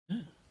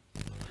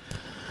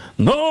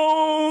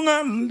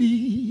nongali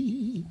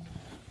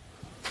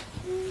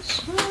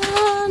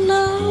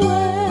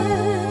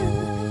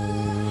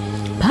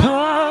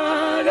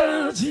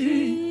pagaji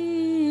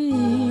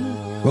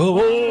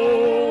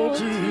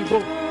ojigo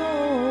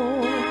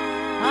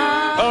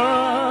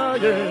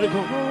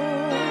ayego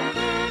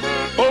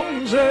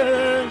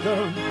onzenga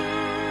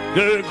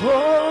geko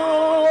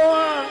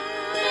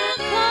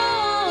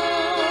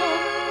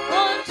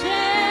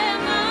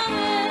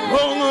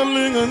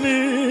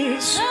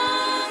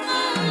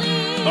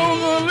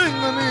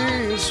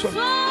ongalinganiswa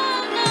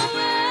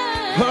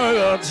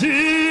phakathi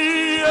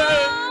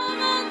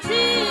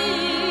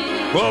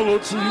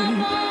kwabothi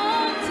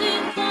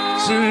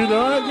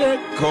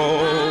sinakekho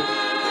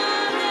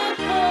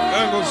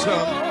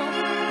engosami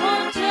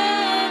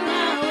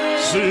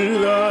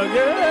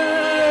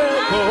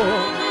sinakekho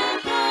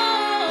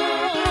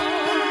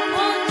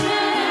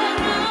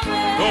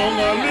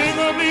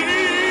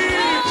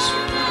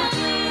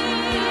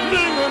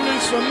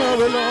ongalinganiswa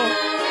nawe lo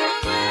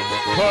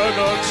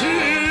phakathi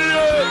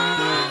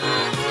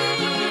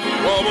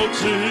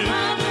kwabothi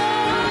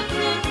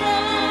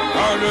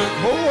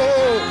akekho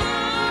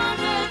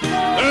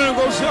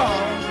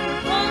engosami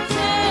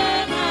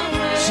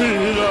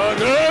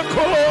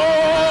sinakekho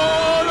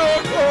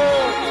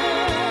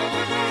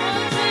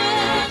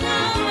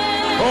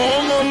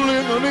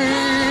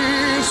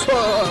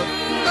ongalinganiswa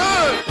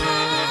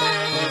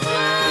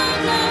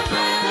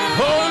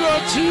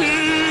phakathi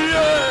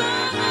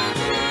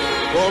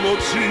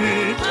kwabothi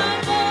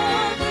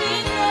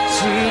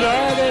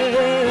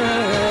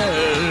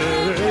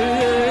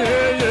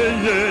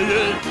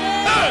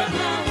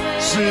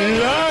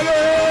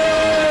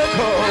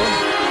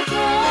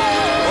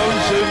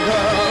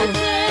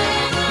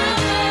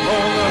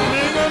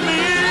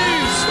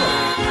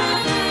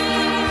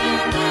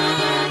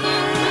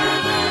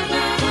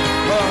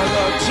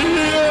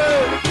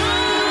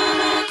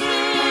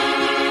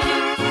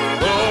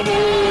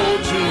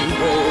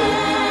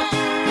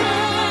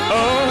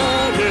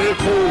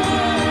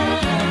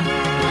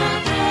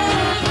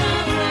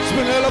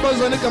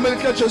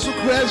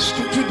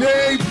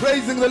Today,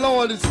 praising the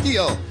Lord is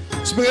still.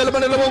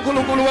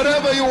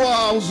 Whatever you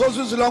are, in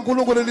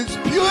its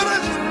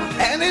purest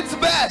and its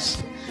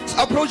best.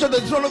 Approach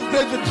the throne of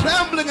grace with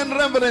trembling and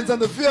reverence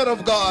and the fear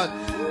of God,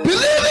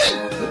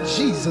 believing that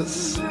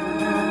Jesus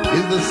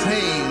is the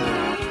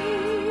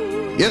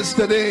same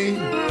yesterday,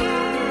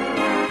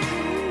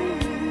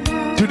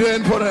 today,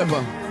 and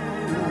forever.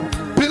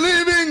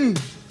 Believing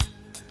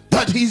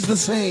that He's the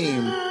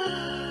same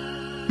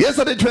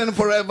yesterday, today, and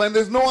forever, and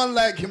there's no one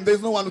like Him.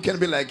 There's no one who can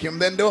be like Him.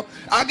 Then though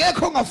I get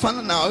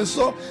fun now.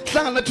 So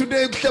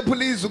today to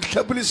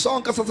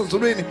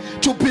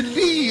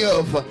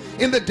believe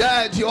in the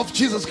deity of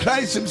Jesus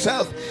Christ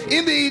Himself,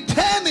 in the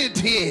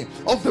eternity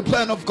of the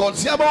plan of God.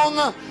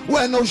 Siyabonga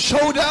when no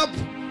showed up.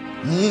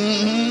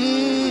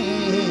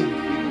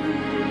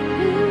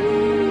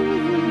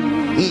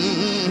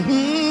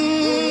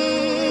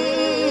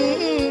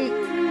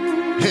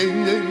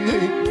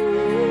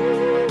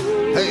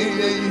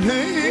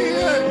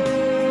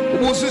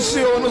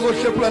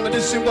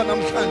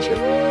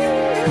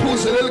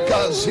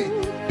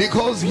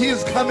 Because He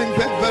is coming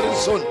back very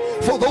soon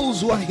for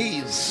those who are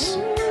His.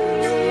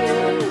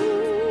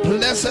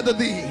 Blessed are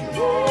thee.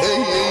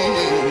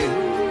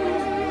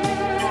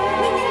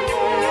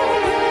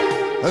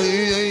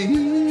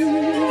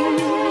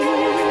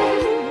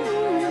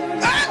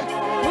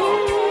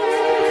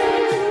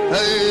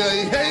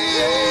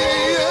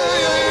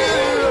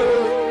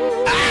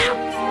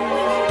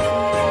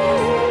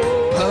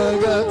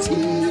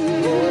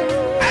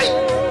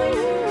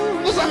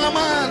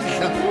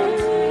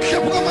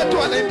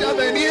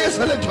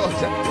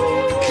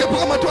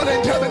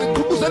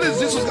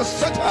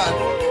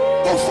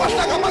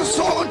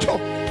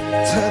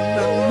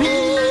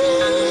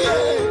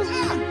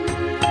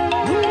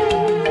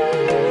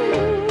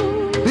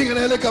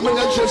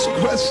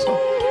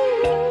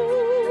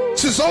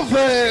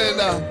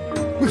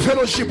 We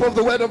fellowship of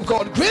the word of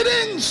God.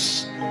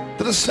 Greetings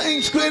to the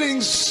saints,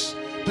 greetings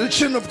to the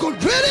children of God,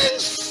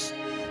 greetings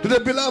to the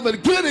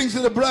beloved, greetings to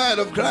the bride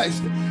of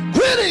Christ,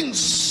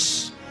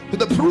 greetings to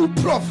the true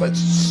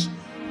prophets,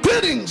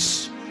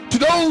 greetings to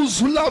those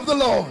who love the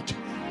Lord,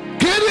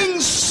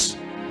 greetings.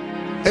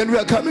 And we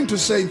are coming to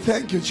say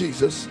thank you,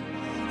 Jesus,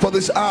 for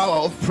this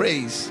hour of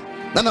praise.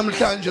 We are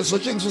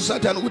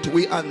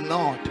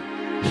not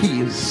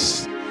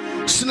His.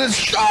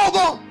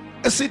 Sinesihloko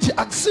esithi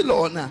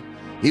Akusilona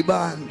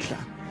Ibandla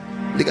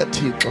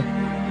likaThixo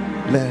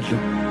lelo.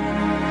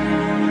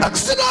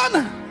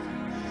 Akusilona.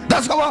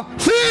 That's our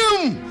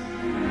theme.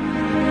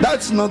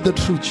 That's not the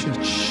true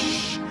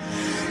church.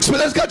 So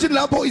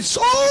it's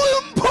so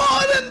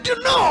important to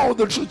know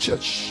the true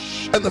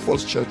church and the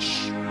false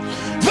church.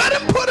 Very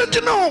important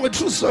to know a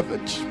true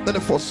servant and a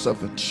false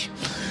servant.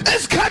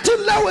 As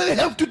Captain now we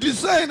have to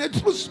design a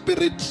true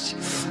spirit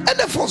and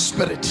a false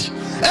spirit.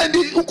 And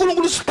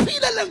uNkulunkulu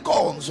siphila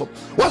lenkonzo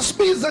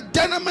wasibiza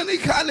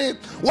dynamically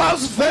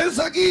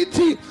wasiveza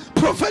kithi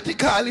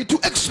prophetically to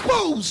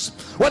expose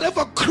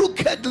whatever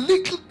crooked,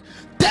 little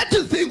dirty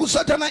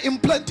Satan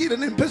implanted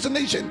an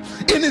impersonation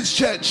in his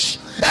church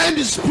and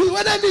is to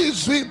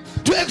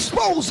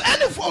expose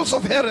any force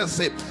of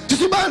heresy.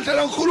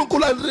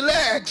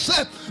 Relax.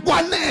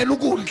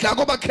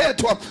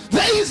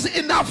 There is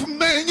enough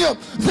menu,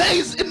 there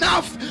is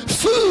enough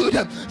food,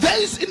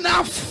 there is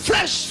enough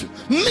fresh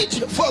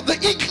meat for the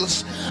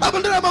eagles.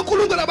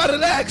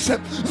 Relax.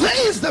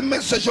 There is the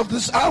message of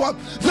this hour,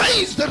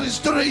 there is the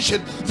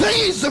restoration,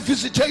 there is the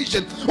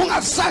visitation.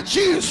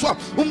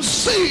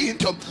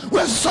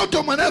 Where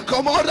Sodom and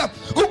Gomorrah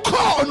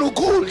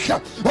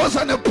was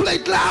on a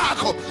plate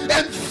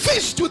and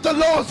feast with the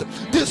Lord,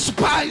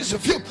 despise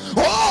of you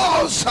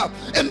also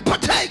and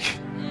partake.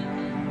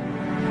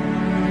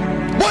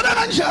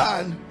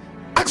 Bonaranjan,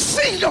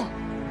 Axilo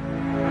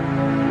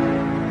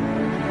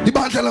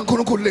Ibandla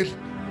laNkulunkulu leli.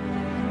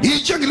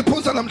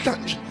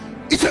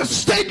 It's a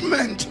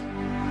statement.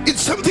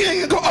 It's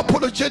something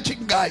apologetic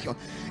ngayo.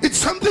 It's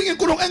something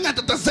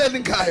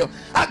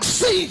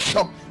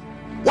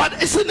what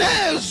is in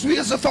us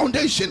as a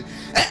foundation,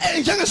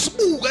 as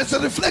a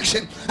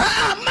reflection.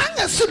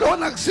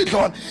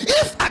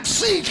 If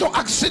accede,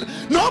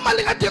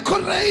 normally I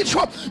decorate,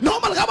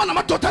 normally I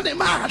want to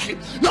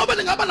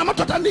normally I want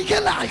to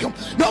Nikelayo,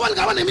 normally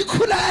I want to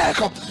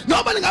Mikulako,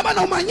 normally I want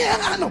to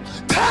Maniano,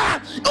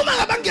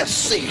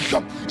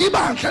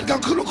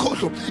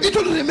 it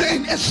will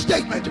remain a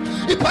statement.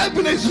 The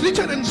Bible is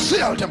written and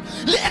sealed.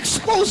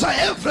 Expose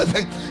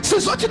everything.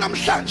 Says what in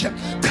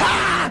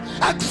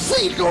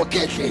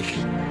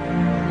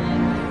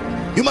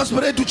you must be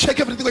ready to check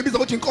everything.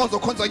 About in cause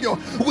of consanguine.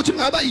 Which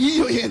never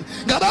you in.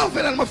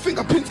 Gabavela and my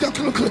fingerprints can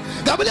look.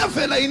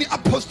 Gabavela in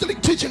apostolic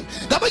teaching.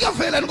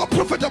 Gabavela and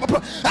prophet of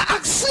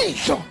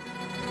Axio.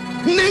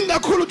 Ninga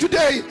Kulu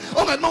today,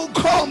 or no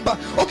comba,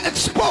 or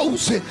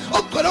expose,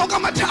 or Koronga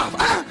Mataf.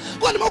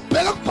 What about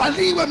Bella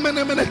Pali when men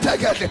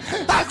take it?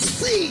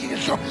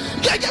 Axio.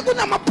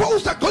 Gaguna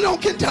post a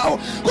Kolonkin Tower.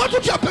 Go to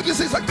Japan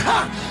says a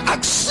car.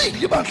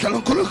 Axio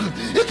Bantalon Kulu.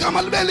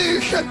 Ikamal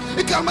Bellish,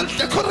 Ikamal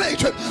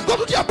decorated. Go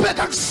to Japan,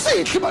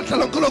 Axio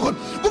Bantalon Kulu.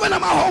 When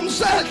I'm a home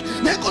set,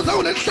 then goes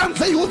out and stands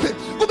the youth.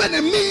 Go when a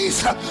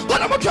misa.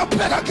 What about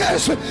Japan? I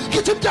guess.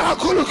 Get him down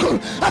Kulu.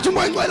 At the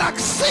moment,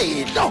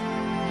 Axio.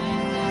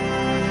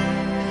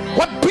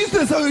 What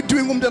business are you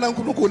doing? What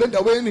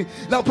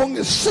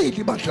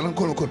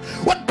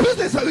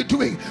business are you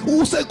doing?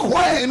 Who say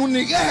quiet and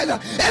unigela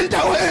and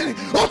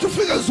or to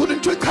figure soon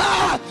into a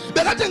car?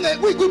 But I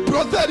think we could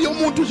brother your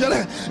moon to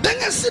Jelen.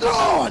 Then I sit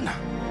on.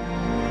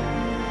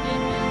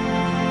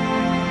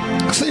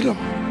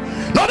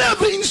 Not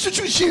every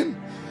institution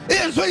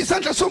is very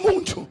central so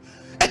muntu.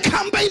 A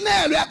campaign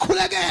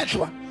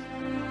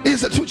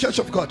is the true church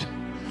of God.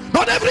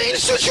 Not every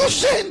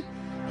institution.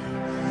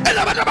 And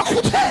I'm not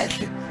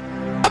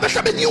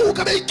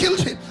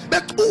guilty.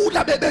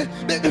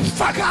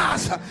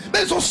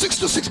 Six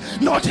to 6.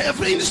 Not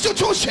every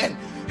institution.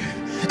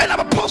 And I'm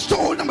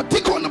apostle, I'm a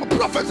deacon, I'm a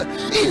prophet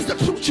is the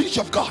true church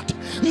of God.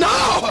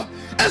 No,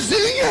 as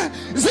the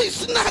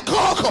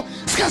synagogue,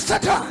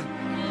 Satan.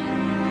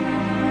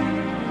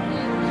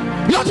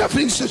 Not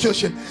every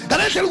institution.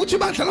 There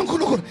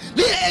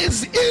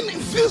is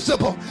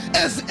invisible,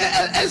 as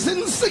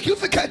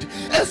insignificant,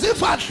 as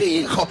if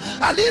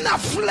Alina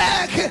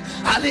flag,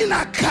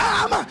 Alina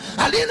Kama,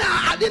 Alina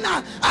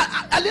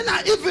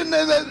even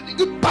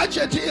the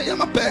budget in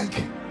my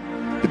bank.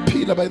 The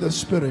pillar by the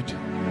Spirit.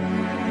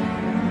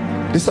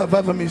 They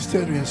survive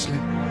mysteriously.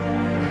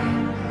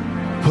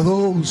 For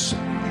those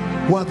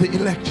who are the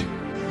elect.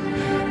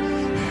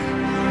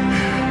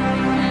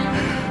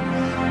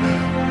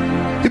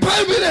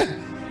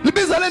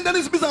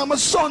 I'm a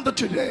son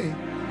today.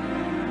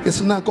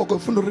 It's not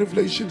from the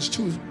Revelations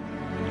 2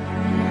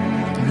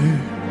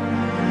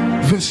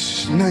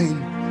 verse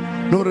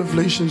 9, no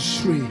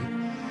Revelations 3.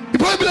 The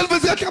Bible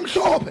comes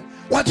up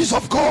what is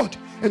of God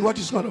and what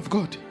is not of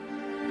God.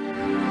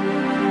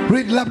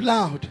 Read it out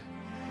loud.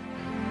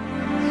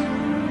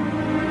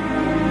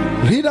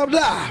 Read out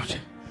loud.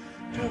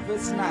 2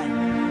 verse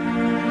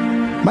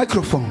 9.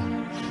 Microphone.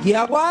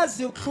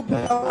 Ngiyakwazi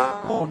ukuhlupheka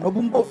kwakho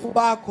nobumpofu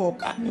bakho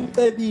kanti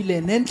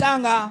ucebile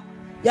nenhlanga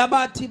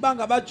yabathi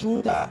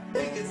bangabaJuda.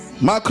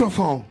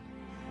 Microphone.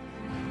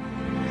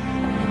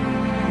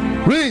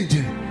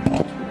 Read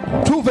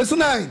 2 verse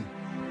 9.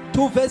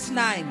 2 verse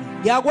 9.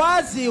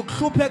 Ngiyakwazi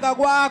ukuhlupheka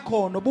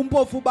kwakho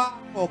nobumpofu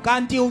bakho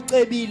kanti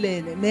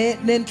ucebile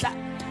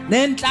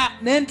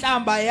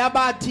nenhlamba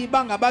yabathi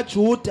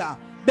bangabaJuda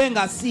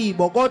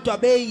bengasibo kodwa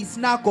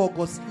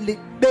beyisinagogo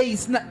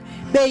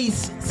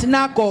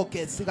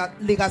beyisinagoge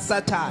lika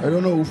Satan. I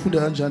don't know ufunda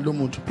kanjani lo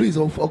muntu. Please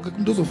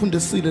umuntu ozofunda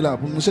esile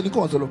lapho ngishela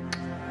inkonzo lo.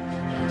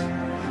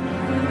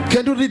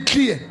 Can you read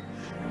clear?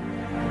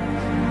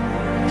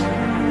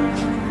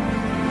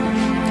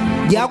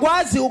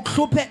 Ngiyakwazi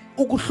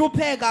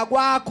ukuhlupheka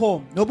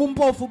kwakho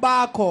nobumpofu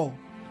bakho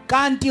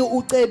kanti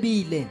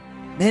ucebile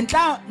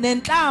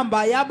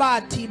nenhlamba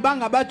yabathi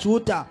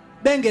bangabaJuda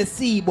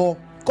bengesibo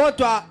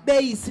kodwa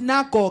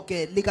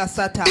beyisinagoge lika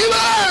Satan.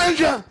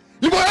 Ibandla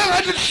libona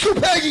ngathi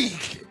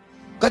lihluphekile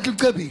kanti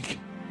licebile.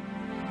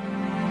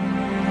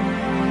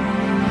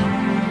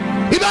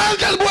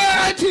 Ibandla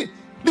libuyathi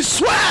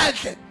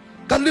liswedle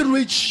kanti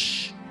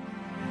rich.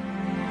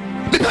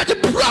 Liphethe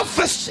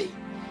prophecy,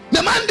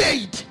 the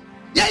mandate,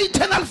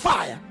 eternal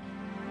fire.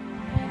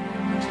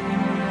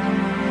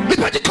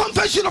 Liphethe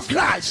confession of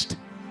Christ,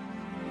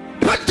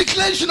 liphethe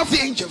declaration of the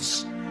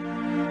angels.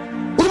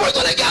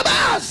 Ubona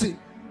ngiyabazi.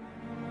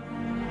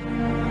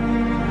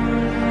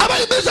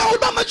 Abayibiza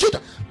ukuthi amaJuda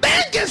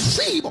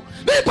bengesibo.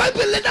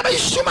 LeBhayibheli lento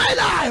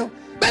abayishumayelayo.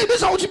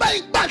 Bayibiza ukuthi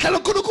bayibandla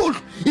loNkulunkulu,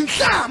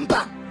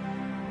 inhlamba.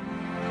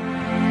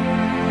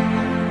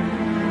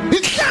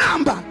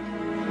 Inhlamba.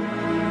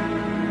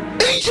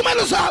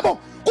 Injimelo zabo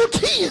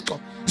kuThixo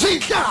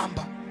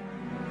ziyihlamba.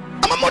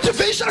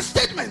 Ama-motivational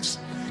statements.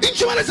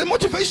 Injimelo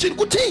ze-motivation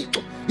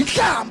kuThixo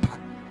inhlamba.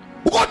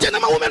 Ukodena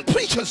ama-women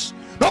preachers.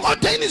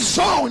 Nokodena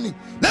izoni.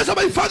 Lezo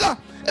bayifaka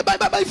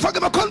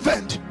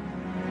ema-convent.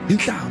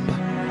 Inhlamba.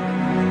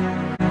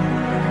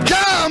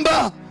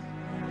 Inhlamba.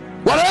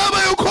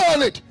 Whatever you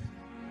call it.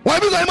 Why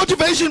is it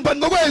motivation but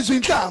ngokwezwi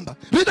inhlamba?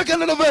 Read again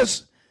the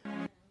verse.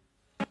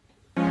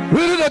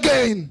 Read it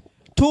again.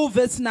 2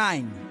 verse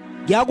 9.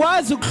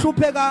 Ngiyakwazi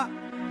ukuhlupheka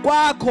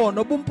kwakho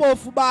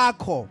nobumpofu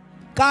bakho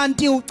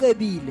kanti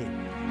ucebile.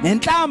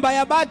 Nenhlamba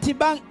yabathi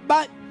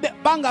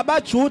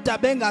bangabaJuda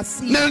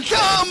bengasibo.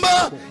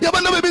 Nenhlamba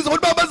yabantu abebiza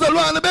ukuthi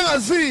babazalwane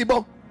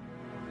bengazibo.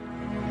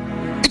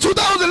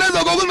 I2000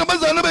 leza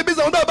ngokunabazalwane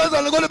abebiza ukuthi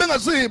babazalwane kodwa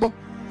bengasibo.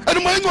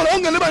 Animoya ingcola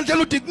ongene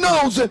bandlela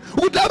udiagnose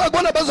ukuthi laba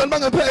kubona abazalwane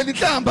bangaphela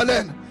inhlamba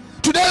lena.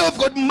 Today we've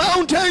got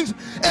mountains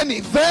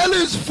and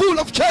valleys full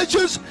of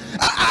churches,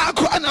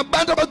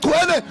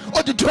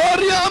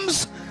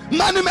 auditoriums,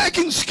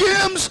 money-making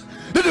schemes.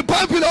 The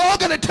people are all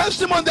got a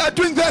testimony they are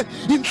doing that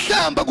in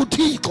Shamba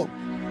Gutiko.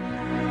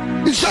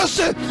 It's just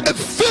a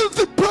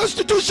filthy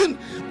prostitution,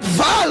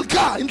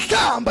 valka in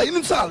Shamba, in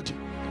insult.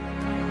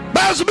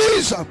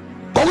 Basbisa,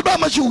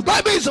 Obama,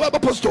 by Bisa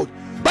Apostle,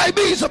 by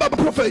Bisa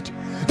Prophet.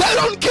 They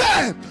don't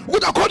care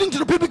what according to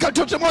the biblical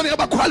testimony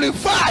about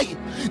qualify.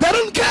 They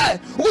don't care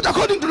what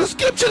according to the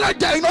scriptural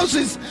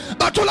diagnosis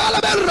but all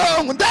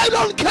wrong. They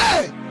don't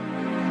care.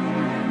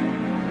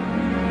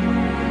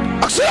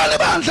 Akusilona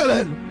ibandla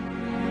lelo.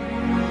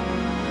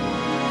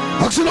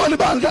 Akusilona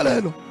ibandla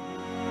lelo.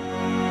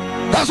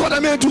 That's what I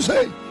meant to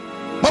say.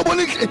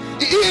 Mabona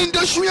into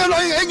eshunyelwa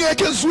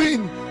engekho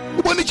ezwini.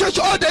 Ubona ichurch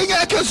order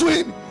engekho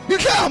ezwini.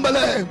 Inhlamba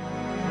leyo.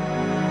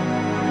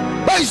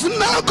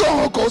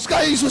 Bayisinagogo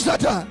sikaYesu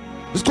Satan.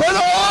 It's going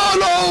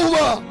all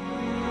over.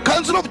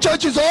 Council of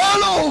churches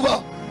all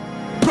over.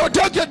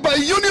 Protected by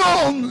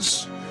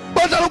unions.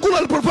 But uNkulunkulu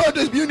aliprepare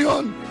this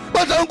union.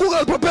 But uNkulunkulu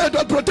aliprepare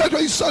to protect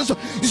his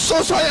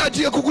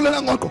society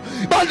ekukulela ngqoqo.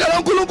 But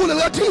uNkulunkulu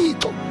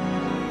likaThixo.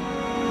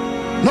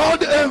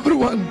 Not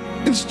everyone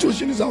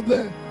institution is out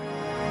there.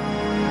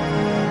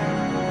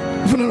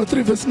 Ufuna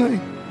 3 verse 9.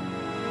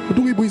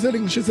 Uthi uyibuyisele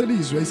ngishisela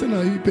izwi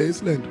ayisenayo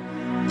ibase land.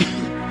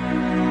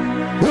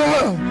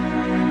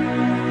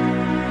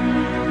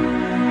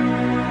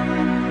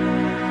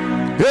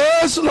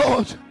 Yes,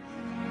 Lord.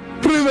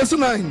 3 verse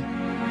 9.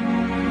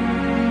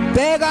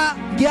 Beka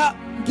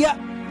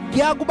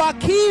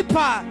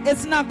ngiyakubakhipha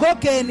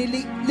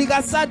esinagogeni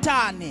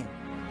likaSathane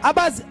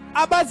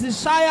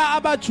abazishaya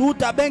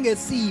abaJuda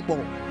bengesibo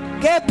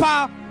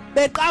kepha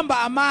beqamba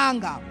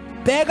amanga.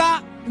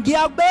 Beka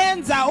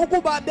ngiyabenza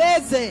ukuba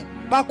beze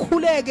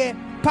bakhuleke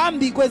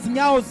phambi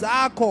kwezinyawo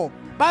zakho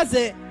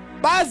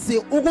bazi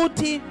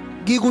ukuthi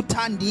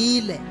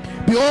ngikuthandile.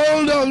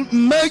 Behold, I'll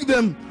make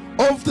them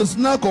of the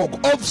synagogue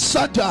of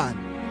Satan.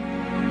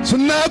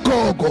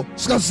 Synagogue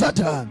sika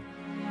Satan.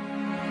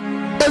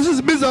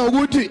 Esizibiza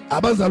ukuthi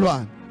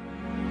abazalwane.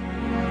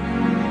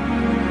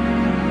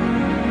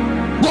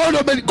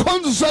 Kodwa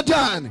belikhonza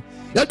Satan.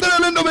 Yaqala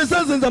lento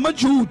besenza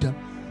amaJuda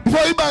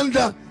before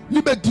ibandla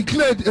libe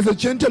declared as a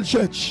gentle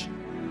church.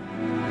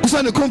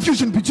 Kusane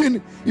confusion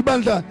between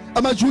ibandla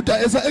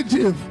amaJuda as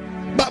active.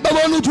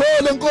 Babona ukuthi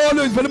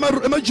lenkolo ivela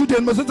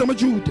emaJudeni basenza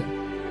amaJuda.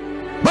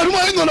 But uma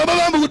ingcono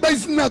babamba ukuthi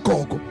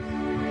bayisinagogo.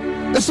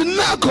 A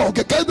synagogue,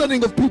 a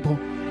gathering of people.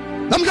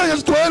 Namhlanje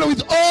sigcwele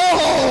with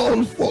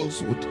all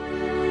falsehood.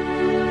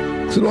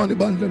 Silwane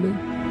ibandla le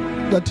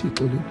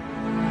kaThixo le.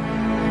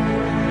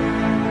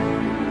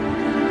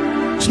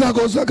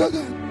 Synagogue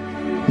zakaka.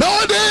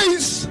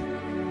 Nowadays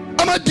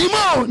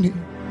amadimoni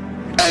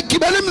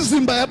egibela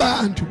imizimba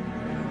yabantu.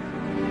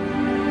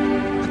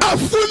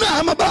 Afuna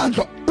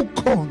amabandla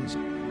ukukhonza.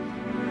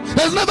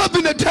 There's never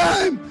been a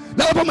time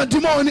lapho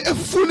amadimoni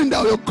efuna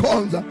indawo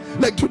yokukhonza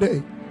like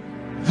today.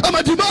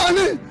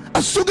 Amadimoni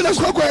asukela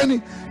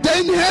esikhokweni, the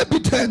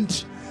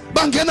inhabitant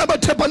bangena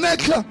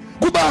batabernacler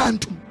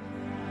kubantu.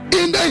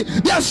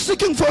 They are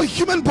seeking for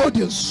human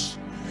bodies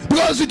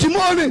because the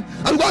demon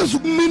alikwazi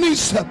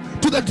ukuminister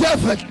to the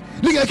devil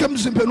lingekho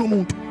emzimbeni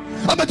womuntu.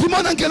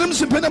 Amadimoni angena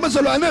emzimbeni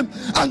abazalwane,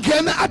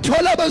 angena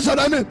athola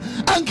abazalwane,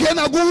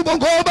 angena kubo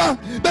ngoba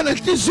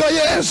benenhliziyo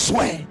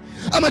yeswe.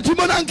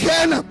 Amadimoni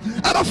angena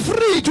aba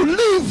free to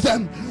leave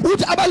them.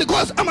 Uthi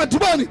abalikhosi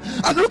amadimoni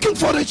are looking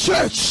for a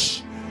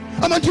church.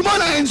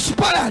 Amadimoni are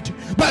inspired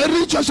by a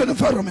religious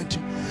environment.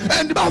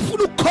 and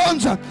bafuna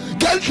ukukhonza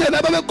ngendlela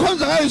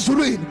ababekhonza ngayo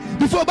ezulwini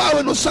before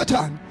bawe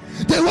noSatan.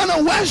 They want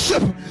to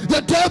worship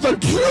the devil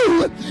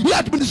through the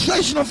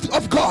administration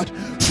of God,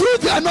 through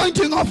the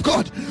anointing of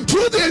God,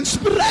 through the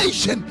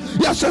inspiration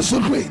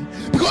yasezulwini.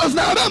 Because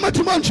now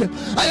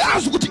I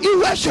ask you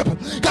to worship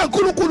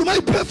kaNkulunkulu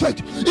may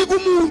perfect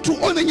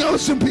ikumuntu onenyawo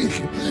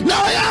ezimbili.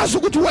 Now I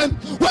ask you to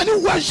when you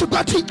worship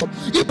kaThixo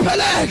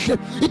iphelele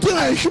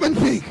idinga a human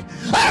being.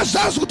 I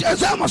ask you to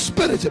as I'm a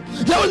spirit,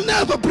 they will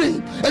never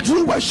bring a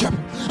true worship.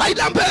 I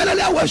don't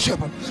believe worship,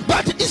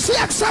 but it's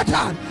like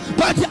Satan.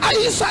 But I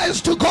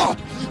is to God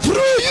through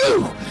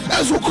you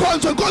as we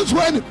consequence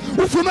when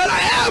we formula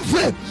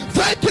every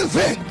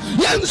thing.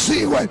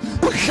 Yenziwe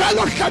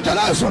kuhlalo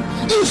hlatshalazo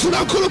izwi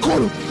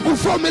laNkulunkulu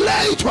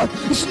uformulate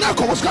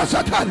isinakho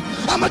sikaSathane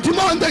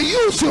amademon they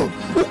use you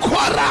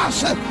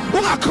ukhorase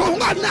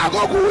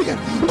unganako kuye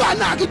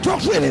unganaki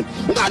doctrine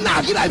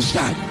unganaki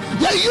lifestyle.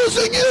 They're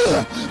using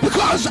you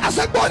because as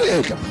a body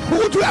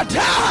ukuthi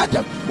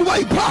uyathanda uba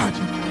yipart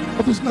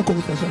of isinakho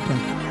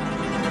sikaSathane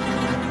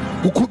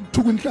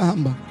ukuthuka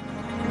inhlamba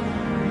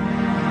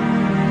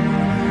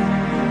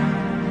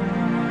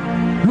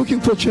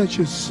looking for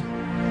churches.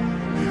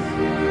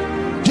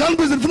 Young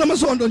people from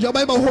Amasondo,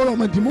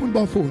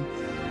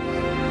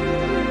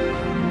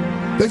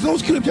 there's no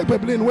scripture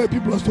where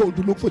people are told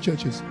to look for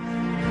churches.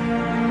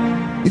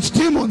 It's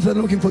demons that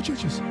are looking for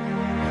churches.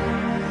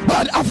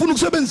 But afuna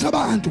ukusebenza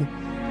abantu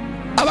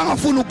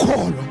abangafuna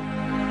ukukholwa.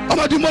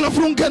 Amademon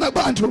afuna ukungena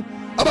kubantu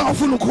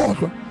abangafuna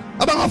ukukholwa,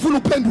 abangafuna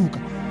ukuphenduka.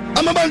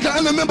 Amabandla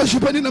ane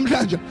membership ani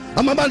namhlanje.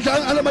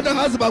 Amabandla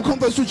angazi ba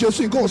confess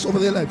uJesu inkosi over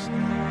their lives.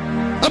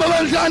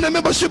 Amabandla ane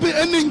membership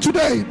ending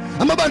today.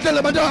 Amabandla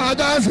labantu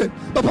angakaze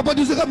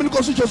baphaphazisa kamini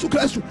inkosi uJesu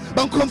Kristu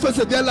confess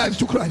their lives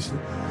to Christ.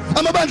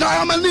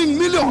 Amabandla amaningi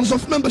millions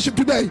of membership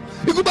today.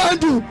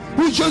 Ikubantu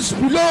who just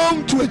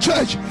belong to a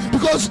church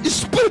because his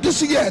spirit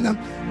is again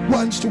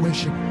wants to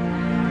worship.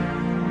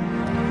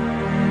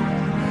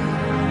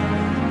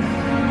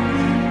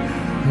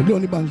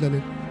 Lona ibandla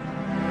le.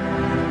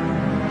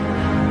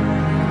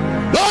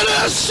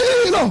 Lona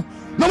silo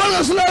noma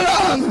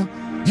ngasilalanga.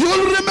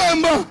 You'll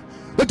remember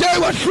the day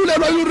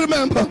wahlulelwa, you'll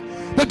remember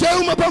the day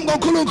uma phambi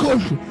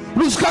kaNkulunkulu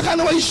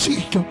lusikhakhana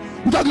wayishito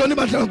utakulona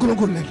ibandla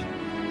kaNkulunkulu leli.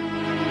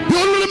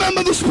 You'll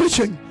remember this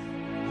preaching.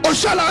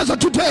 Oshalaza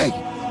today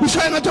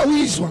ushaya ngathi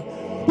awizwa.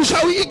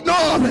 Ushaya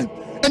ignore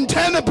and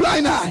turn a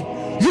blind eye.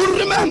 You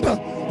remember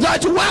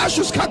that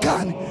washes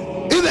kakani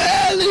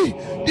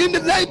in the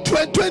late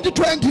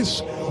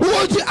 2020s.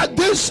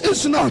 This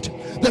is not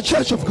the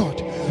church of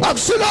God.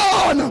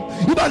 Akusilona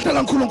ibandla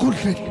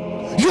laNkulunkulu.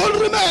 You'll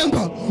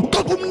remember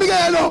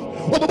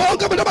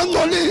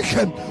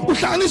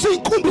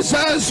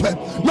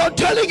not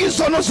telling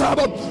izono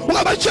zabo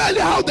ungabatsheli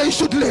how they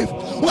should live,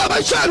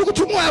 ungabatsheli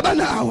ukuthi umoya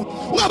abanawo,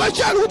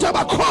 ungabatsheli ukuthi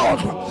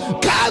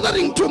abakholwa,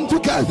 gathering them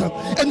together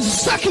and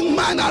sucking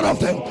man out of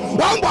them.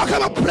 One walk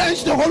a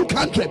branch the whole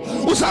country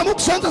uzama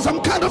ukusenza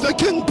some kind of a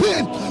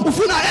kingpin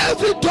ufuna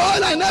every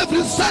dollar and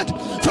every cent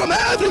from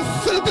every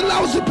filthy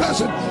lousy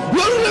person.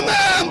 You'll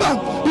remember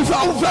if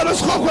our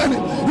fellows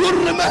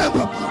you'll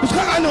remember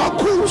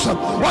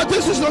what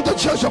this is not the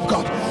church of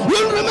God.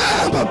 You'll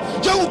remember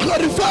just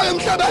clarify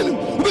emhlabeni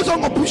ubizwa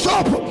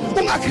ngobishop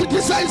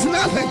ungacriticize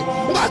nothing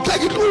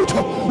ungaxeki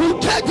lutho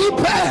uthethe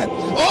iprayer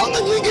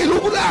onganyingile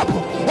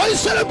ukulapho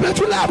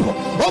oyicelebrate ulapho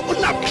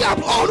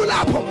okunabclub all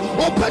ulapho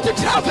ophethe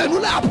tavern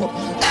ulapho.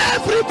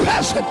 Every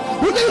person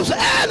who lives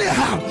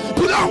anyhow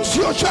belongs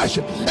to your church,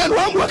 and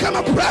one will come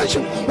a branch,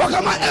 will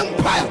come an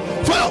empire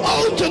for your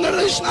own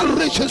generational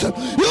riches.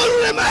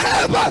 You'll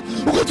remember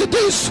because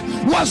this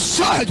was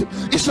said.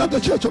 It's not the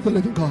church of the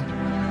living God.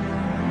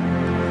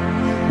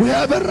 We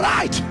have a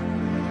right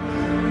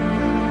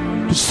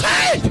to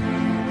say it.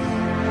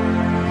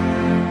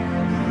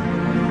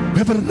 We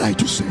have a right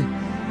to say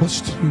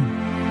what's true.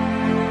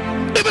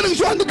 Even if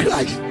you want to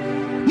cry,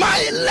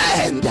 my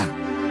land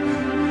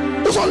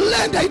was on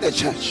land in the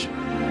church.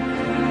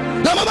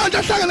 Now, my man,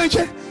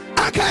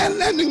 I can't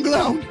landing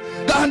ground.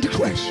 The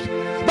Antichrist.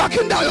 Back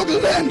in the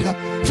land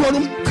for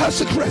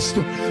Christ.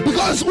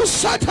 Because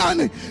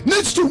Satan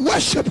needs to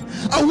worship.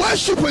 A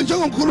worship when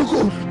John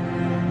Kuluku.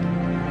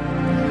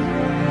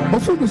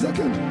 But for a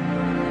second,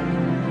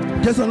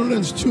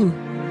 Thessalonians 2.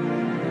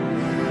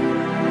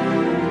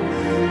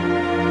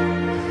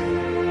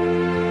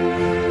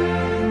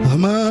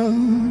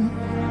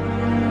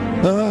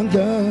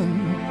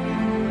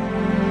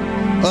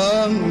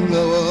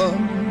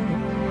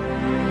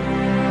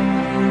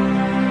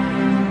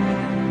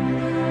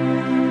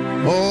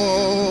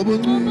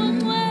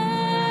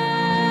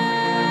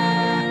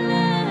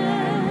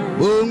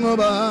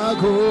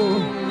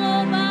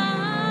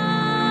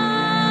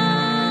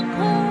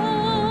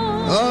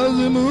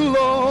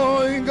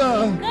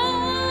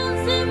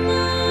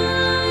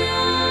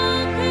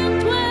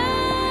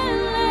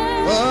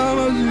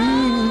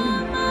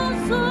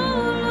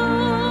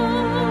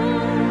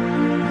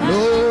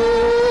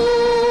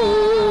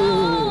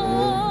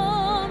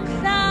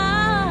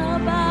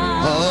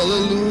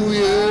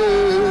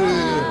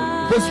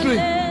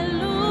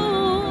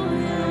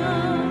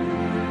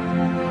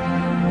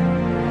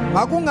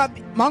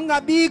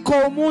 Mangabikho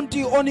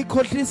umuntu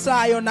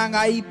onikhohlisayo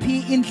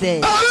nangayiphi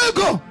indlela.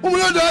 Abikho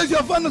umuntu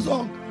ayisiyafana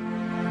sonke.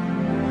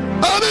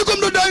 Abikho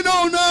umuntu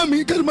ayinawo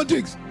nami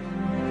charismatics.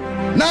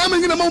 Nami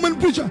ngina moment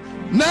preacher.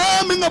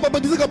 Nami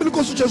ngababhadisa kabi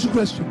inkosi uJesu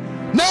Kristu.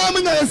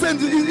 Nami ngayenza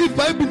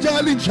ivibe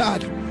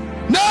njengalinjalo.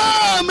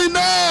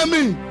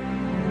 Nami.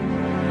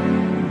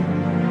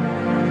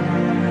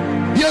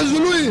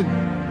 Yezulwini.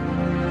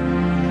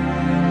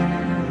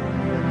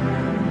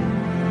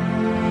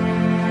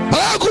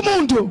 Akho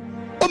umuntu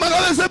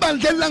omakabe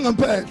sebandleni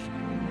langempela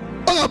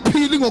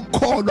ongaphili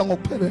ngokukholwa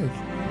ngokuphelele.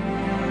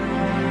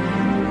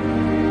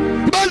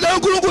 Ibandla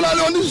uNkulunkulu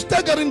alona is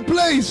staggering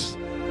place.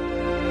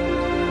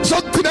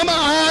 Sokugcina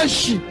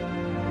amahashi.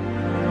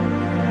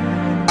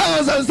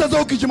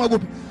 Angazalisazogijima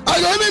kuphi.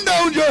 Ayona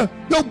indawo nje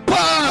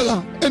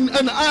yokuphaka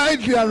and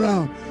idly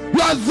around.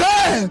 You are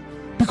there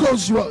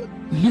because you are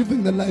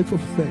living the life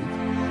of faith.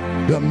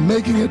 You are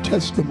making a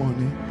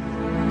testimony.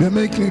 You are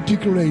making a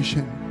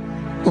declaration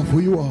of who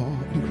you are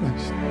in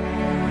Christ.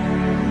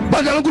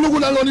 But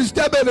uNkulunkulu alona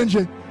istabele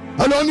nje.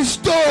 Alona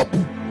stop.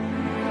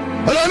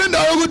 Alona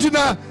indawo ukuthi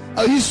na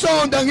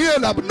isonda ngiye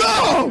lapho.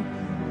 No.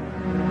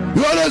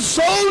 You are a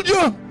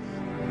soldier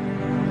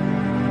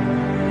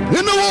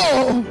in the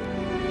war.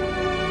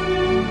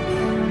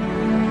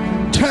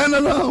 Turn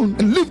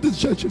around and leave the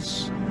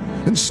churches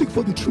and seek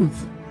for the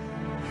truth.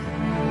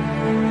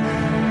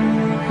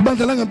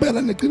 Ibandla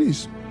ngempela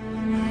neqiniso.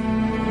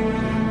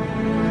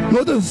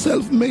 Not a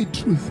self-made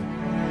truth.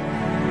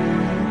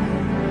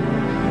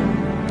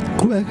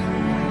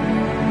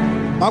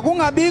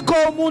 Makungabikho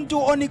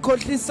umuntu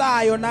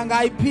onikhohlisayo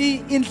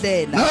nangayiphi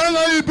indlela.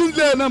 Nangayiphi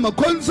indlela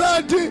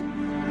ama-concert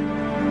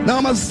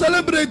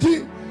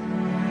nama-celebrity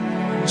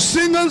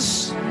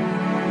singers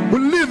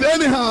will live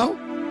anyhow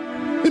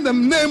in the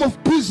name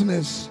of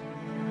business.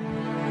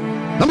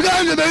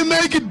 Namhlanje they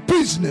make it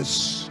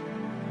business.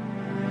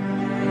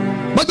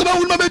 But the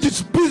moment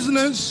it's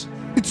business,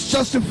 it's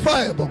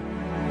justifiable.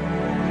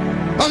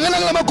 Angena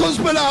kula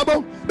gospel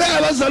abo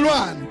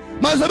bengabazalwane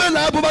mazabe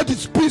lapho bathi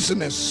it's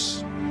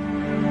business.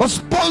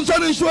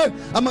 Basponsorishwe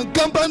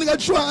ama-company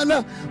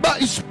kaTshwana ba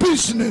it's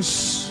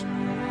business.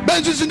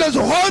 Benze izinto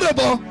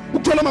ezihorrible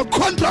ukuthola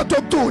ama-contract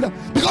okucula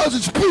because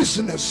it's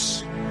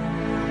business.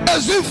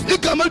 As if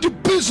igama lithi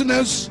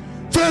business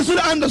first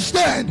to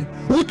understand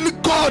ukuthi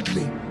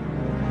godly.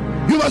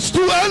 You must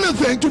do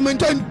anything to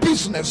maintain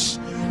business.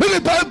 In the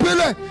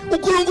Bible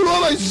uNkulunkulu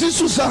waba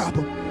izisu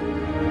zabo.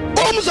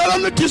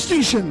 Umzalwane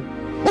distinction.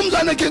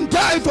 Umzalwane can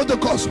die for the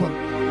gospel.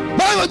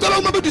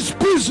 But this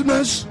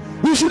business,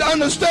 we should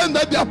understand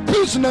that their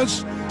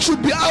business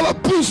should be our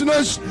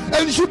business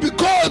and should be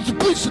God's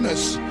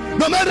business.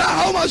 No matter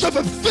how much of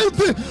a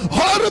filthy,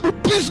 horrible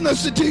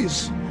business it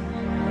is,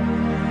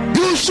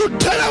 you should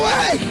turn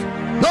away.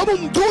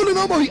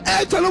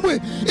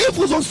 If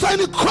it's on sign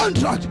a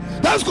contract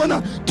that's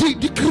gonna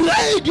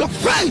degrade your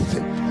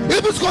faith,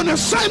 if it's gonna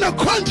sign a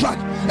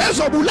contract as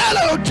a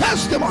bulala your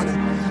testimony,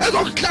 as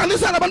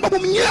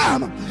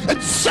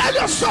and sell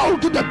your soul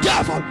to the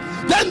devil,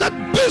 then that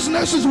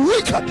business is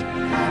wicked.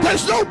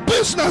 There's no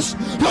business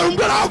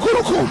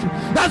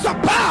that's a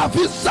power of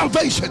his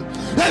salvation.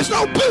 There's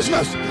no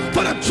business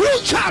for the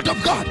true child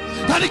of God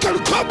that he can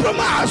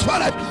compromise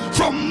for it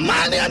for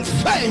money and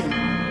fame.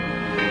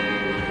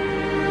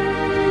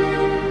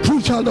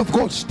 True child of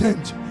God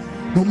stands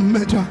no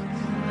matter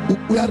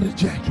we are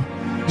rejected.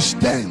 He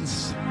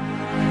stands.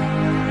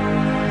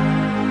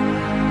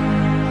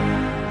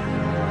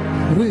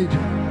 Read.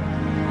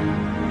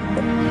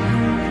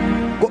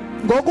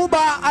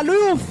 Ngokuba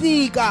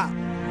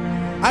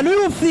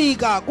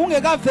aluyufika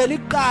kungekaveli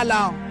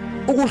iqala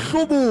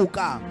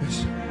ukuhlubuka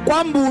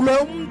kwambulwe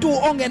umuntu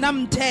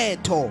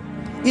ongenamthetho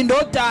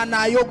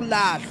indodana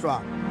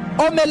yokulahlwa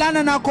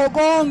omelana nakho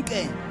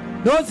konke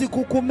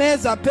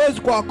nozikhukhumeza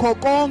phezu kwakho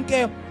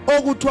konke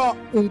okuthiwa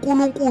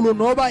uNkulunkulu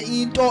noba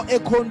into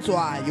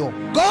ekhonzwayo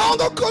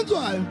konke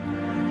okukhonzwayo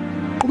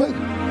qhubeka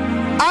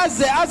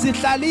aze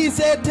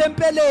azihlalise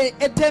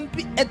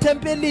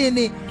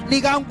etempelini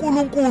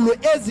likaNkulunkulu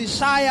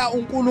ezishaya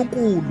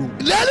uNkulunkulu.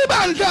 Leli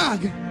bandla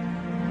ke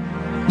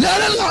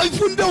leli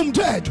lingayifunda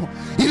umthetho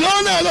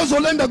ilona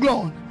lozolenda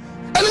kulona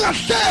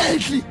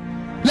elingahlehli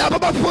laba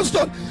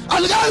abapostoli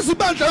alikazi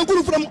ibandla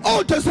enkulu from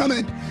Old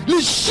Testament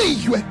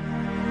lishiywe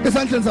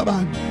esandleni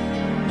zabantu.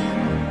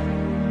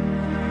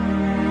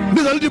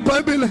 Ngizalithi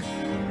iBhayibheli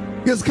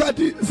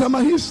ngesikhathi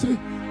sama history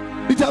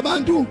lithi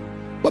abantu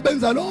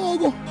babenza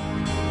lokho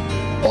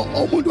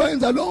umuntu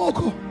wayenza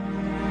lokho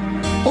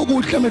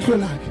okuhle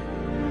emehlweni akhe.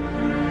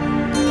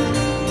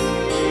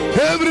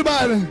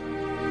 Everybody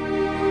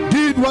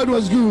did what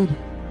was good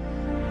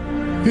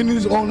in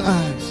his own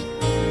eyes.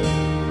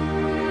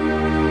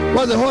 It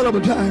was a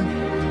horrible time.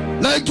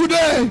 Like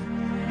today,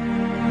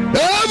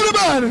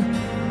 everybody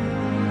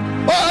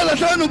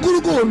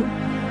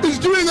is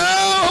doing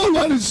all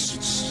what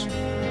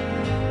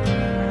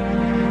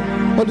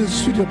is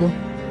suitable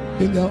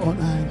in their own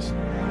eyes.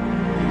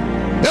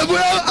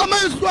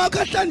 Amazwi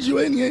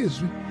akahlanjiwe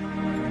ngezwi.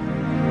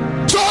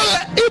 So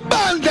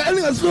ibandla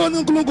elingasilona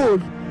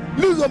uNkulunkulu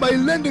lizoba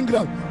yi-landing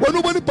ground. Wena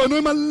ubona ibhano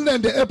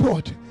emalilande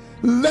airport,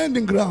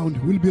 landing ground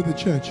will be the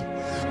church.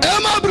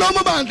 Emabhlomo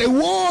amabandla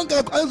wonke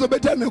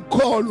azobethana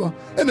ukukholwa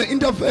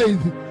ene-interfaith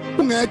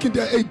ungekho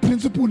into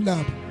eyi-principle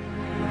lapho.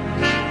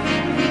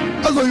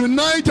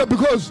 Azo-unite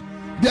because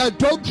their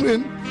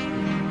doctrine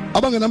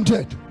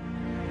abangenamthetho.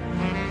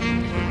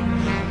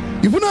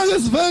 Ifuna-ke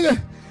siveke,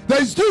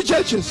 there is 3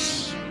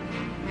 churches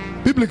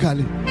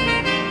biblically.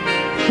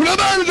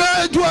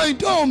 Kunabandla ethiwa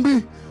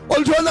intombi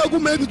oluthola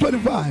kuMatthew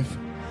 25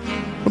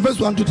 verse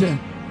 1 to 10.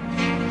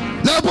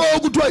 Lapho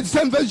kuthiwa it's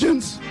 10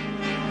 virgins.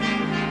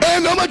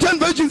 And over 10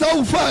 virgins out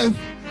of 5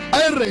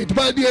 I rate,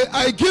 but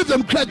I give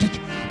them credit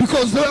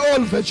because they're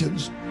all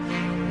virgins.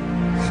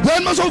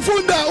 Then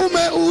masofunda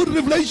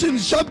Revelation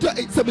chapter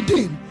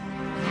 8:17.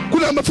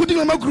 Kuna mafundi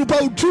ngama group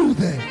out 2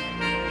 there.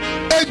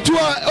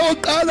 Ekuthiwa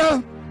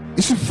oqala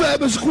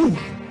isifebe esikhulu.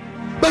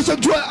 Bese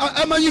kuthiwa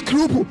amanye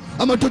group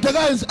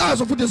amadodakazi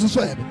azo futhi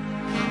esifebe.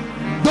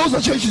 Those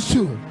are churches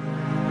too.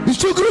 It's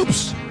 2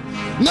 groups.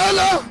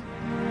 Nala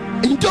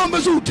intombi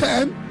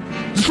eziwu-10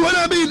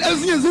 zihlonabile,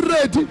 ezinye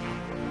ziready,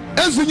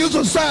 ezinye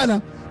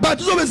zosana, but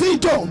zizobe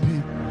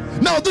ziyintombi.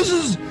 Now this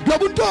is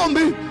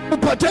lobuntombi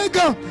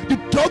uphatheka the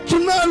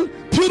doctrinal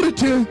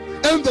purity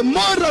and the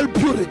moral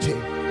purity.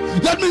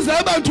 That means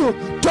abantu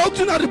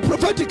doctrinally,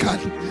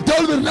 prophetically, they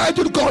will be right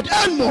with God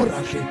and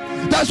morally.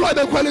 That's why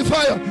they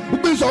qualify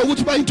ubizwa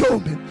ukuthi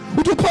bayintombi.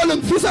 Uthi uPaul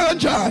ngifisa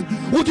kanjani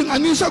uthi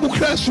nganisha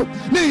kuKristu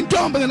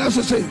neyintombi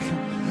ngenasesehla.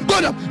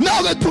 But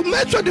now that to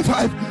Matthew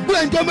 25,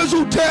 we're in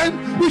Genesis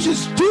 10, which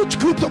is 2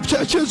 groups of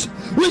churches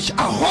which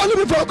are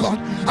holy before God,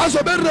 as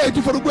well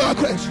ready for the work of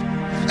Christ.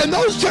 And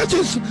those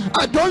churches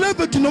don't have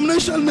a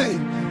denominational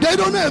name. They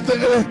don't have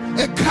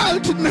a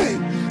cult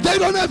name. They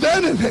don't have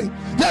anything.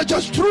 They're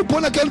just true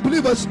born-again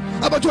believers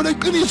about what they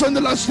finish on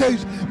the last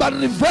days, but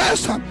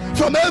reverse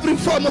from every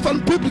form of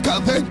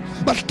unbiblical thing,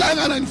 but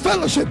standing in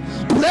fellowship,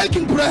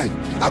 breaking bread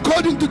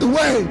according to the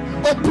way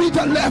of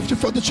Peter left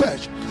for the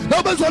church.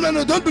 Nobody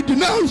don't be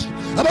denounced.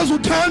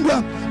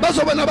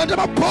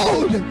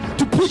 Bold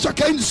to preach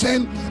against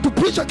sin, to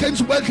preach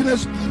against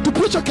wickedness, to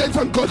preach against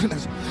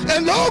ungodliness.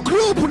 And no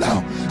group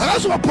now, I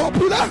got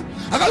popular,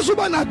 I got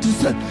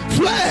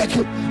flag,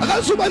 I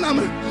got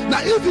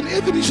now even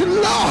it should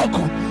log,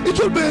 it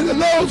will be the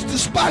Lord's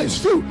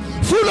despised,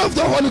 full of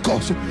the Holy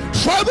Ghost,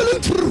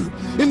 traveling through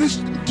in this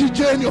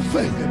journey of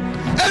faith.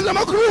 And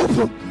my group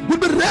will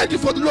be ready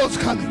for the Lord's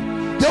coming.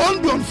 They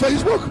won't be on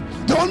Facebook.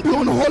 They won't be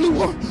on Holy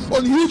War,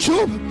 on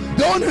YouTube.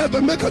 They won't have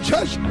a mega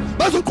church.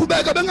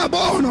 Bazokubeka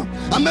bengabono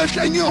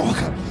amehla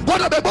enyoka.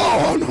 Kodwa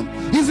bebono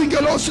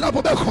izingelosi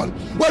lapho bekhona.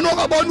 Wena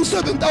ongabona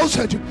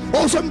 7,000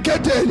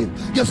 osemketheni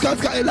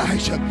ngesikhathi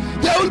kaElisha.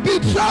 They will be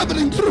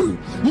traveling through,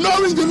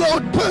 knowing the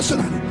Lord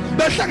personally.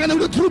 Behlangana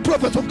with the true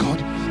prophets of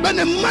God. When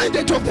the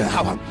mandate of the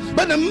hour,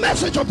 when the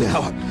message of the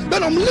hour,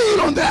 when I'm lead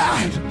on the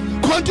eyes,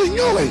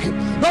 continuing,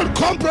 not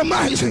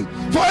compromising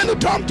for any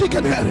Tom, Dick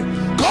and Harry,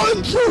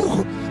 going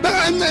through the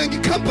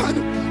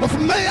company of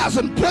mayors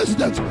and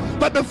presidents,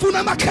 but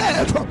befuna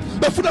makhetho,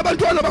 befuna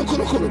bantwana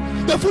bankulunkulu,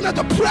 befuna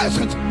the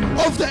presence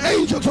of the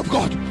angels of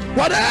God.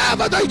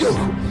 Whatever they do,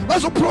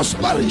 there's a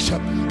prosperity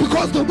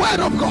because the word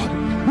of God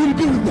will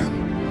be with them.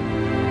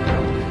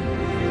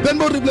 Then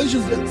more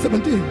Revelation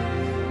 17.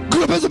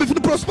 Khulubeza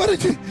befuna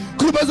prosperity,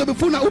 khulubeza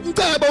befuna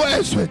umcebo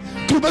weswe,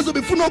 khulubeza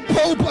befuna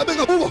pope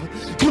abengabubo,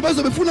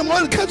 khulubeza befuna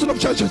all council of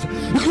churches,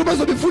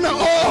 khulubeza befuna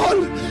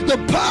all the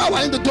power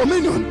and the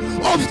dominion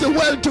of the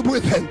world to be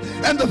with him,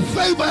 and the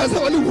favor as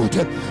Hollywood.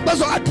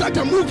 Bazo attract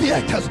movie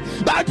actors,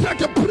 but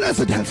attract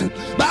presidents,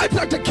 but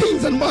attract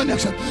kings and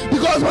monarchs,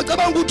 because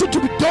bacabanga ukuthi to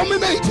be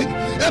dominating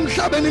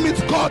emhlabeni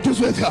means God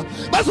is with her.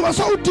 Bazo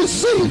so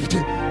deceived.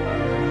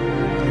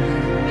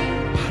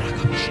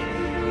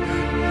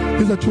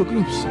 These are 2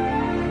 groups.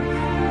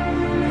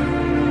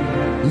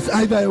 It's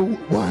either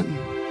one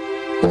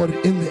or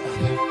in the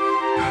other.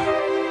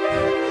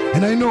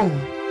 And I know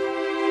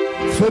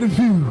very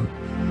few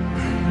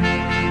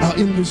are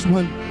in this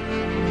one,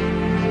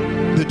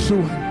 the true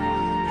one.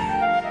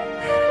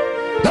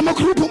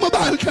 Namagrupu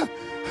mabalka,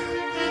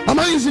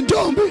 amanye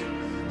izintombi,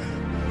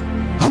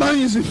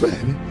 amanye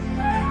izifebe.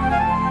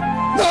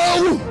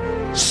 No,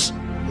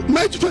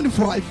 Matthew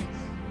 25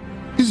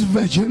 is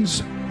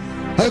virgins.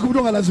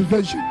 Ayikubonga lazi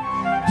virgin.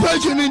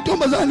 Virgin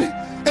intombazane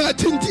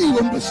engathintiwe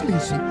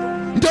umbesilisa.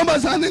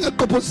 Intombazane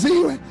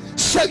engaqophoziwe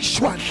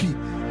sexually.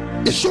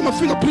 Ishoma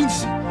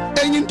fingerprints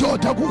enye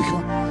indoda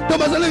kuyo.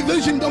 Intombazane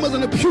virgin,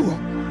 intombazane pure.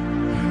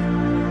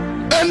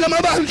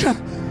 Namabandla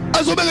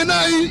azobe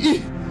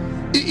ngenayo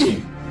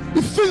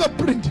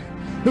i-fingerprint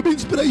no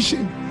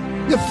inspiration,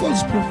 a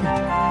false prophet.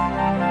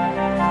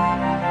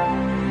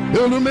 They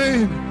will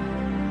remain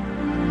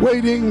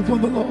waiting for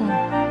the Lord.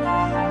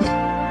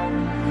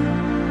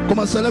 Come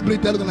and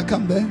celebrate, they're gonna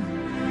come there.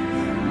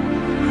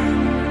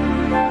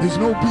 There's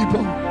no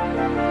people.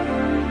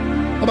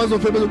 Abazo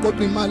febe go to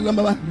imali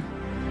number 1.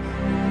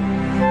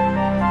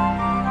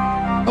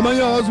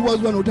 Amanya was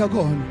one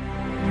utakona.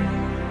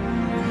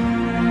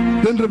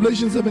 Then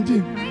Revelation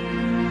 17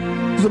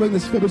 is about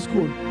this favorite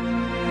school.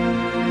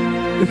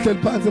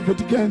 Ihleli phansi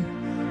eVatican.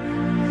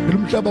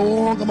 Umhlaba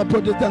wonke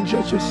ama-Protestant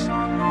churches.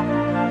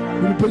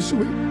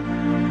 Pursue.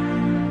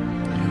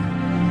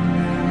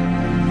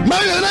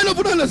 Manje I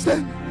don't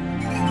understand.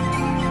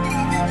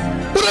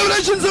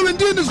 Revelation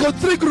 17 has got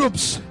 3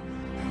 groups.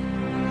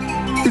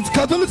 It's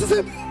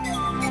Catholicism,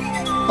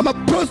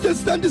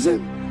 Protestantism,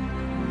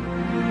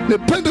 the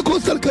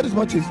Pentecostal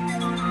charismatism.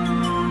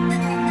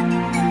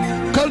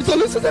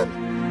 Catholicism,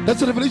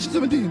 that's Revelation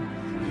 17.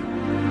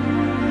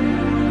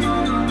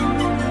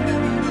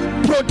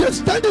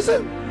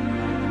 Protestantism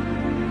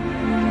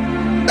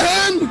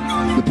and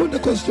the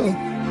Pentecostal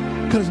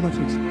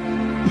charismatics.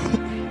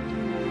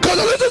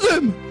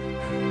 Catholicism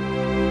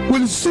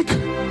will seek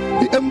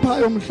the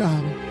empire of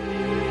Mhlaba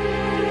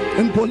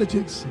and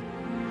politics.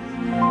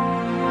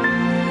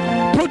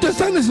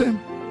 Protestantism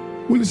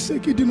will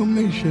seek a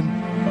denomination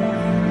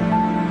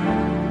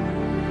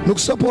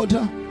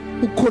nokusupporta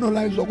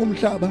ukucolonizwa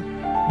komhlaba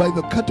by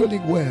the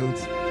Catholic world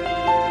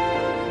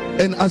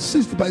and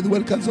assist by the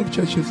World Council of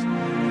Churches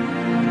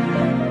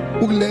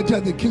ukuletha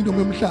the kingdom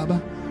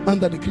yomhlaba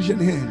under the Christian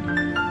hand.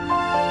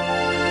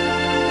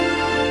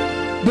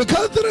 The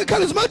Catholic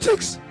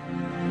charismatics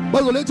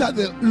bazoletha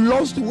the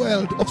lost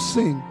world of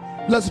sin,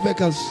 Las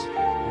Vegas,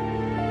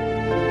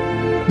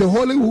 the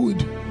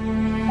Hollywood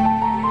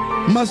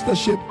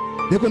mastership.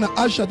 They're going to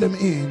usher them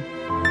in.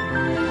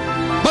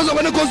 But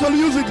when the gospel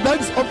music,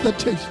 that's off the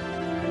taste.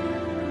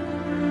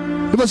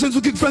 Ever since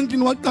we kick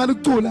Franklin or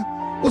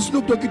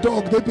Snoop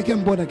Dogg, they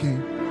became born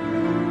again.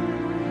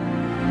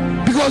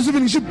 Because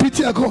even if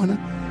Peter corner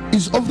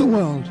is of the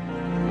world.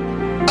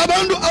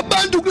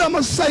 Abantu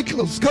glamour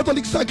cycles,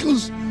 Catholic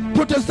cycles,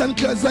 Protestant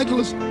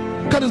cycles,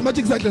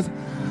 charismatic cycles.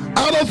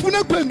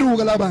 Abafuna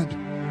kwenduka labantu.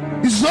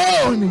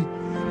 Izoni,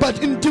 but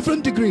in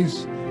different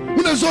degrees.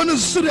 Una zone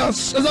is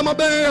serious as I'm a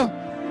bear,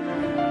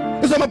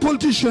 as I'm a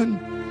politician.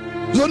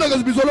 Zona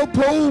ngazibizwa lo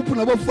Pope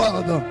nabo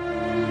Father.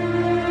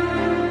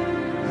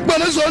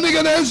 But as only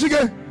again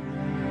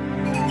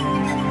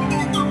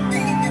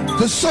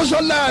the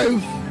social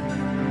life,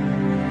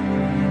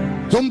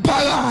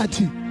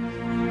 zomphakathi,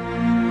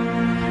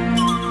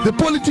 the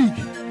politics,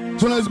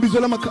 zona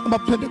ngazibizwa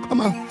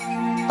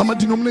ama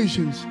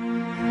denominations.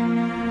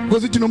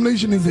 Because the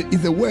denomination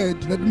is a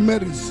word that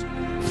marries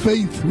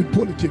faith with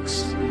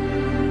politics.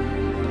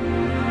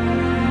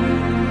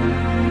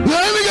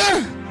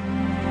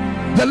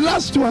 The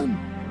last one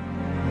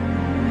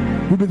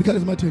will be the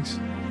charismatics.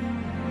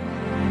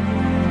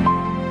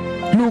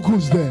 Look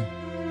who's there.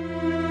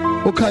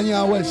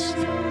 Okanya West.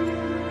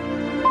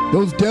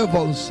 Those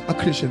devils are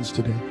Christians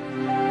today.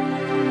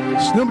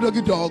 Snoop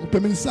Dogg,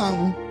 Pemin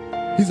Sang,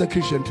 he's a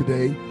Christian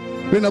today.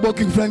 When about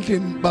King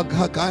Franklin,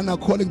 Bakhakana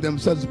calling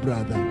themselves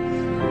brother.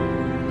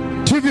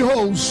 TV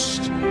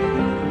host,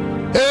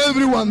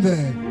 everyone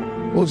there.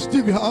 Oh,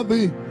 Stevie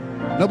Harvey,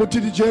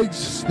 Nabotiti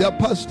Jakes, their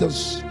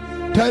pastors,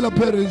 Tyler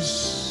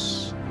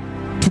Perry's,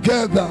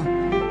 together,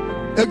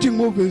 acting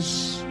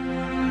movies,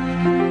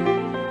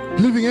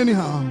 living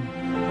anyhow.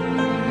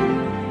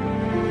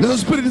 The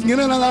spirit is in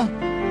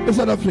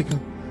South Africa.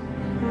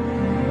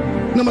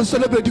 Now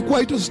celebrate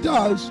quite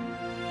stars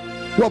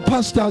who are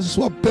pastors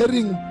who are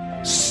burying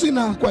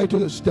sinner quite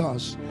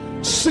stars.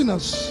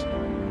 Sinners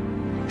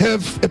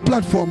have a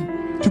platform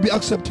to be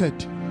accepted.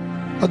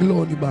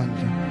 Akusilona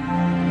Ibandla.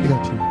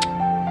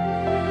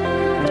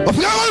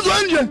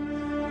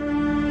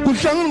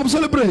 Kuhlangana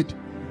ngomcelebrate.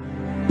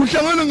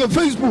 Kuhlangana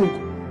ngeFacebook.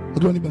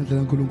 Akusilona Ibandla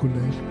kaNkulunkulu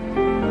lelo.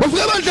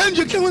 Bafika abadla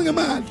nje kuhlangana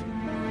ngemali.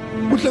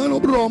 Kuhlangana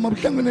ngobroma,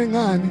 kuhlangana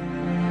ngani.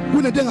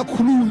 Kunento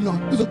engakhulunywa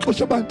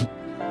izoxosha abantu.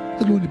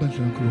 Akusilona Ibandla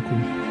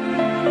kaNkulunkulu.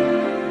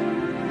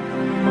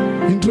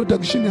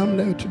 Introduction yami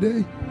leyo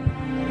today.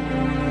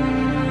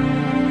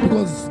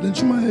 Because the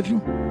Chumayetlo,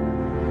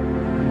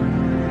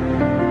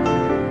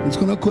 it's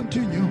going to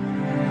continue.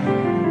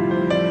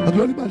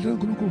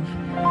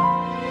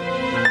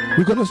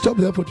 We're going to stop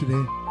there for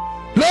today.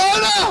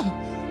 Lord,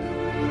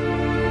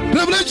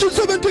 Revelation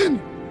 17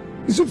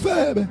 is a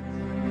fair.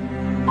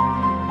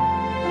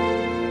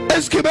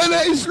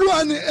 Eskibele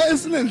islwane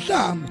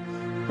esinenhlamba.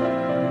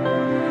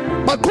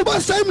 Baqhuba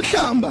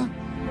sayimhlamba.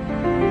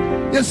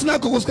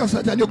 Yesinakho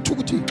kosikasatani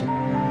yokuthuka uThixo.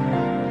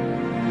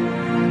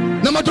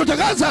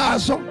 Namadodakazi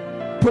aso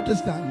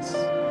Protestants.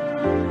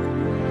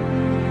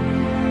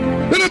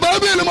 In the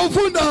Bible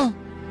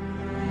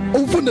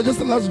ufunda just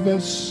the last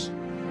verse.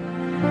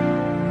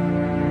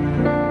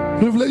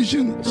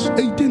 Revelation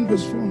 18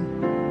 verse 4.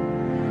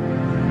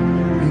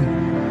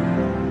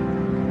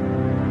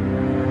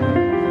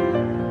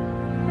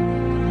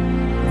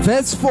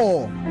 Verse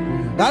 4.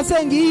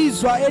 Ngase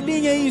ngizwa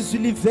elinye izwi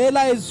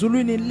livela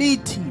ezulwini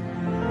lithi,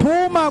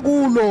 phuma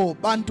kulo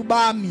bantu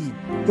bami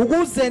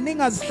ukuze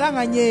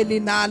ningazihlanganyeli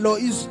nalo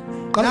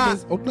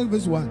Verse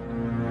 1.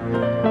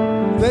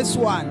 Verse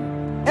 1.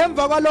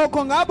 Emva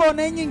kwalokho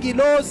ngabona enye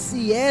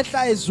ingilosi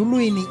yehla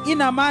ezulwini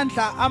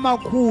inamandla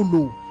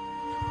amakhulu,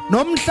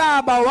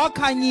 nomhlaba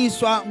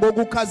wakhanyiswa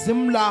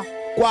ngokukhazimula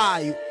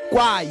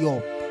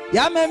kwayo.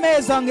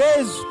 Yamemeza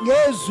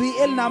ngezwi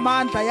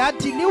elinamandla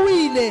yathi,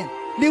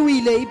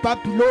 liwile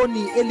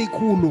iBhabhiloni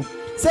elikhulu,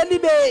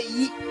 selibe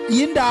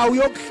yindawo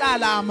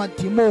yokuhlala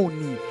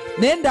amadimoni,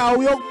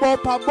 nendawo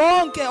yokubopha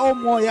bonke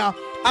omoya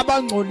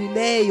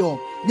abangcolileyo,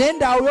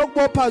 nendawo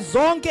yokubopha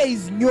zonke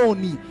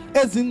izinyoni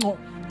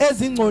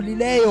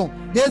ezingcolileyo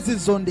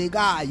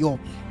nezizondekayo,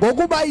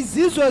 ngokuba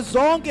izizwe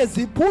zonke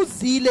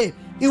ziphuzile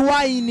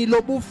iwayini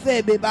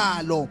lobufebe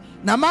balo,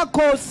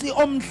 namakhosi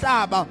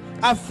omhlaba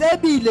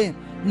afebile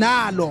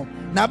nalo,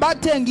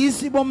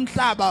 nabathengisi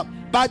bomhlaba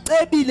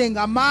bacebile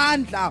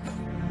ngamandla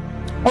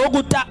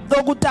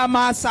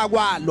okutamasa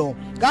kwalo.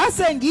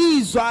 Ngase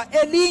ngizwa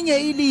elinye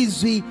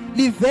ilizwi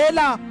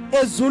livela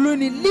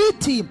ezulwini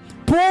lithi,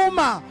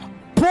 phuma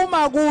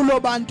kulo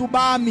bantu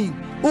bami,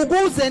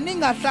 ukuze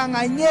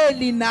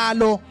ningahlanganyeli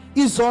nalo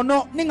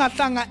izono,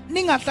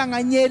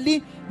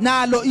 ningahlanganyeli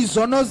nalo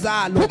izono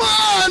zalo.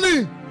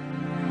 Phumani!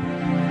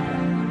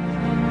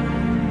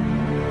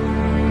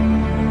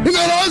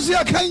 Ingelosi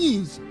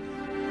yakhanyisa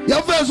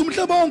yaveza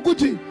umhlaba wonke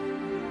ukuthi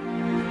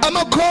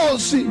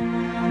amakhosi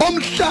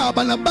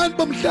omhlaba nabantu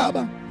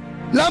bomhlaba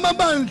lama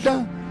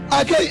bandla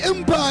akhe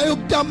empire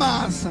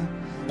yokutamasa,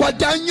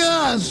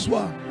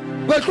 kwadanyazwa,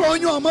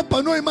 kwahlonywa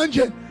amabhanoyi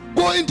manje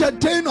go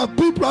entertain of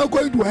people are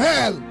going to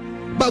hell.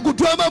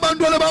 Bakuthiwa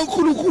abantu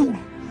abankhulukhulu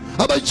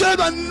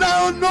abatshelwa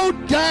no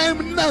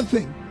time,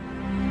 nothing.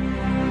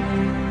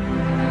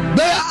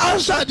 They are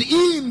ushered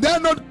in, they are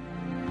not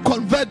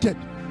converted.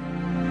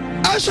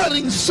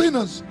 Ushering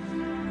sinners,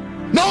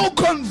 no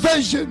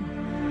conversion.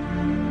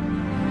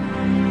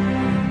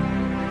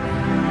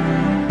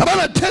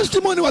 About a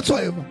testimony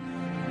whatsoever.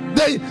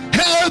 They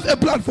have a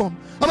platform.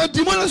 About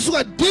demons who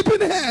are deep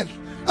in hell,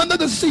 under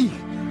the sea.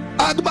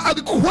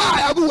 The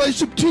choir, the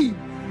worship team.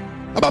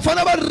 About fun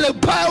about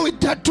repair with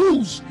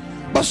tattoos.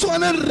 But so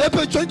on a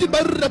rapper joined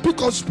by rapid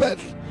gospel.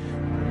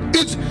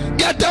 It's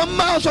get a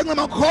mouse on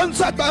a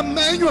concert by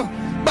manual,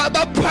 by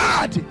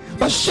party,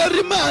 by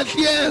Sherry Man,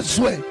 yes,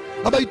 way.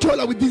 About told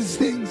her with these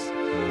things.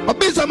 A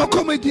bit I'm a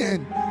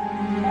comedian.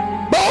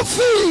 But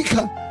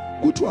Fika,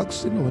 good to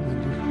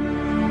Akusilona.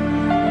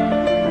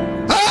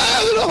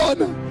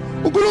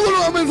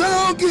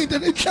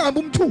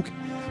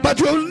 But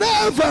you'll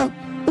never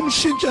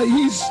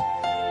his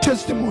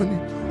testimony.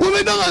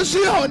 We don't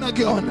see honor.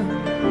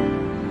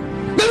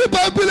 Let the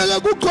Bible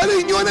go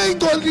calling you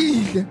and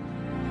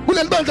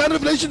Ibandla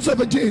Revelation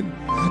 17. And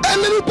let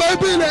the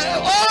Bible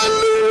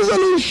only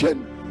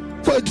resolution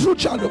for a true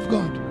child of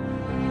God.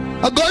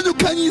 A God who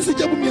can use it.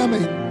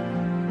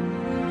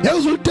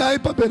 Those who die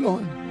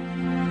Babylon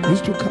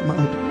used to come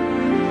out.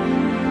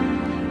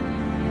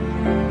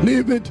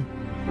 Leave it.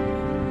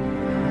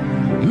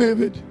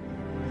 Leave it.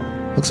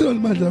 Akusilona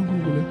amandla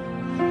kaNkulunkulu.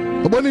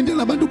 Ubona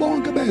indlela abantu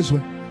bonke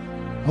bezwe.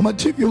 Ama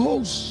TV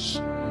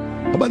hosts.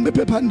 Abantu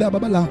bephephandaba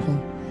balapho.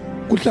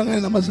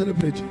 Kuhlangene nama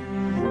celebrity.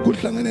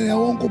 Kuhlangene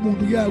wonke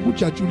umuntu kuya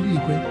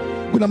kujajuliwe.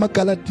 Kunama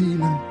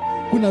Galatina.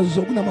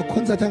 Kunama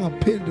concert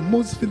angapheli. The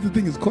most filthy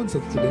thing is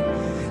concerts today.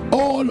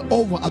 All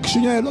over.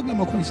 Akushunyayelwa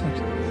kulama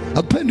concert.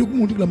 Akuphendi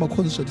umuntu kulama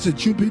concert. It's a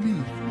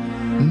jubilee.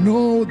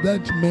 Know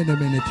that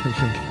many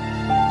take.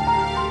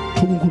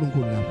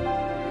 Thukunkulunkulu lapho.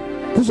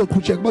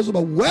 Kuzoqhubeka bazoba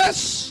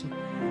worse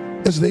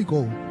as they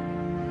go.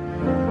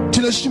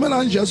 Thina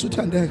sishimela nje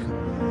asuthandeka,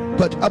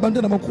 but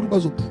abantwana amakhulu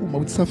bazophuma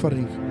with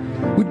suffering,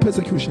 with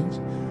persecutions.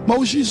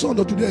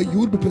 Mawushisondo today, you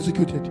will be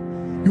persecuted,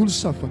 you will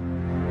suffer.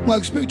 I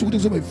expect ukuthi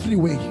kuzoba free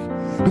way,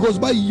 because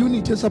by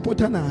unity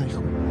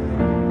supportanayo.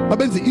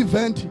 Babenze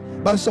event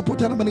ba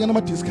supportana banikana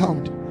ama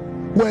discount.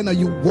 When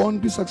you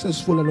won't be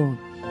successful alone,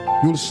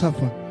 you will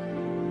suffer.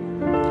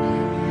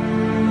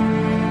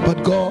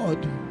 But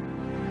God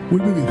will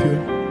be with you.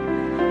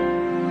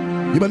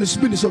 You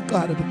must be so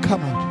glad to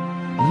come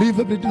out, leave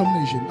every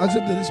denomination,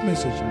 accept this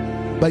message.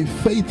 By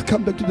faith,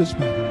 come back to this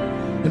Bible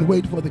and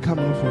wait for the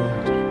coming of the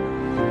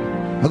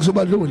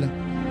Lord.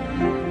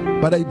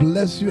 But I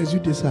bless you as you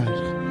decide.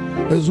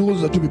 As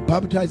those are to be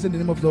baptized in the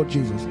name of the Lord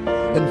Jesus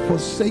and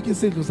forsake your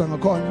sins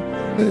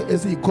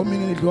as he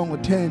communion at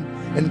long 10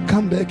 and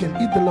come back and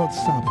eat the Lord's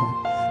Supper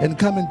and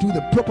come and do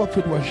the proper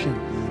foot washing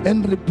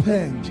and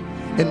repent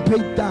and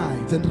pay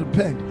tithes and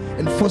repent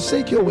and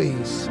forsake your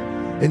ways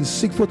and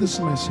seek for this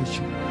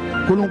message.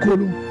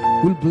 Kulunkulu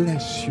will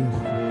bless you.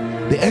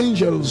 The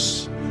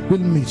angels will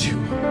meet you.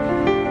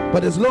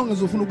 But as long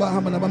as you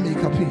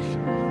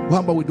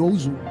hamba with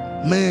those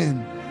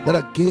men that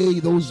are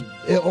gay, those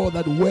all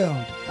that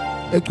world,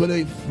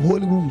 actually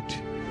Hollywood,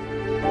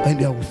 and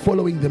they are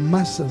following the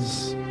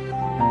masses,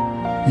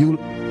 you will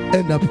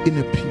end up in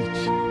a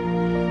pit.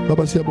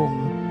 Baba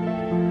siyabonga.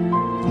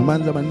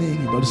 Amandla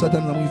maningi, but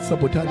Satan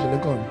sabotage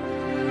lekhona.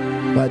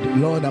 But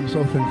Lord, I'm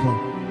so thankful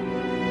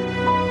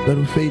that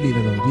we fail in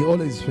the Lord. He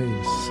always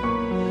fails.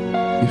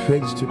 He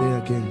fails today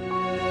again.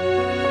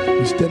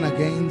 We stand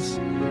against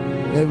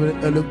every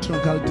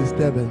electrical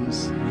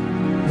disturbance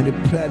and the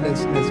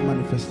prayerlessness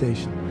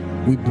manifestation.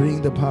 We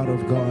bring the power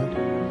of God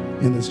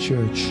in this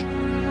church.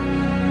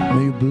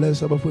 May you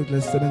bless our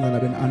fruitless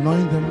servants and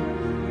anoint them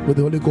with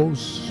the Holy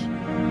Ghost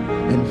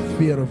and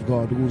fear of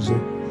God. We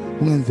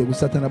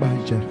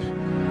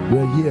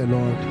are here,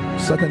 Lord.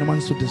 Satan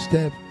wants to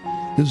disturb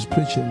these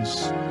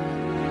preachings.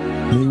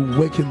 May you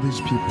work in these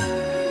people.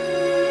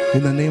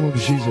 In the name of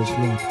Jesus,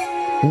 Lord.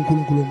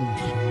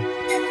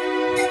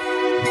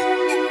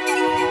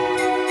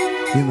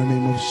 In the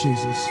name of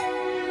Jesus.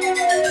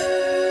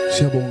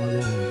 Siyabonga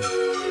Lord.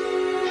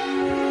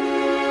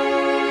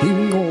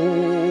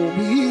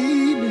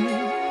 Ingobile.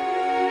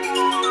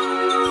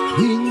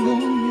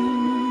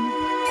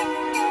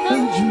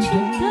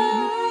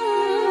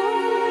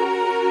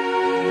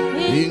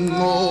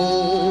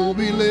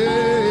 Ingobile.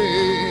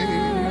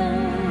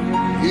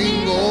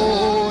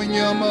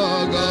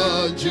 Ingonyamaga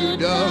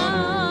Judah.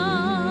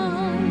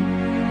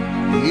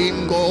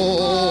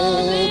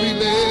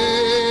 Ingobile.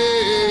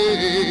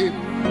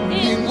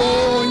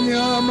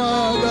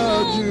 Ingonyamaga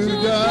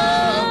Judah.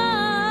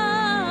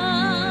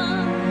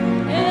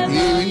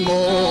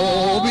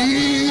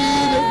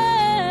 Ingobile.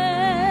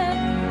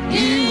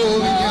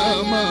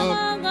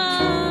 Ingonyamaga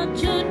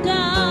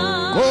Judah.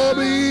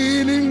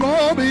 Ngobile,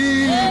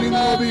 ngobile,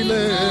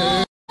 ngobile.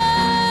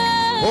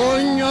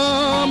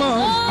 Onyama.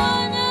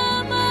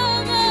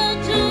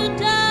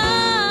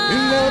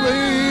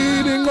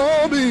 Ingobile,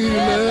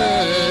 ngobile,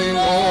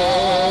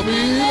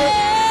 ngobile.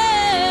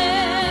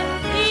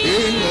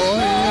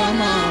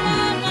 Ingonyama.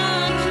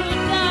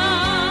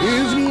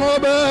 Is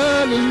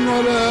ngobile,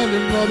 ngobile,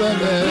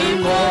 ngobile,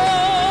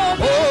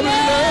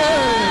 ngobile.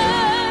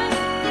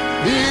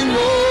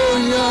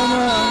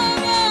 Ingonyama.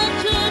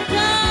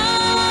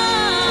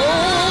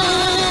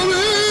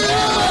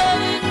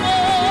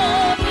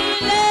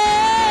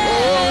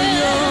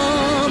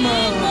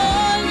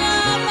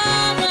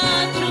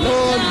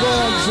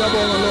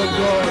 Lord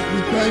God, we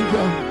thank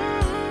you.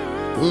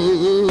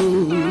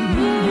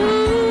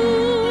 Ooh.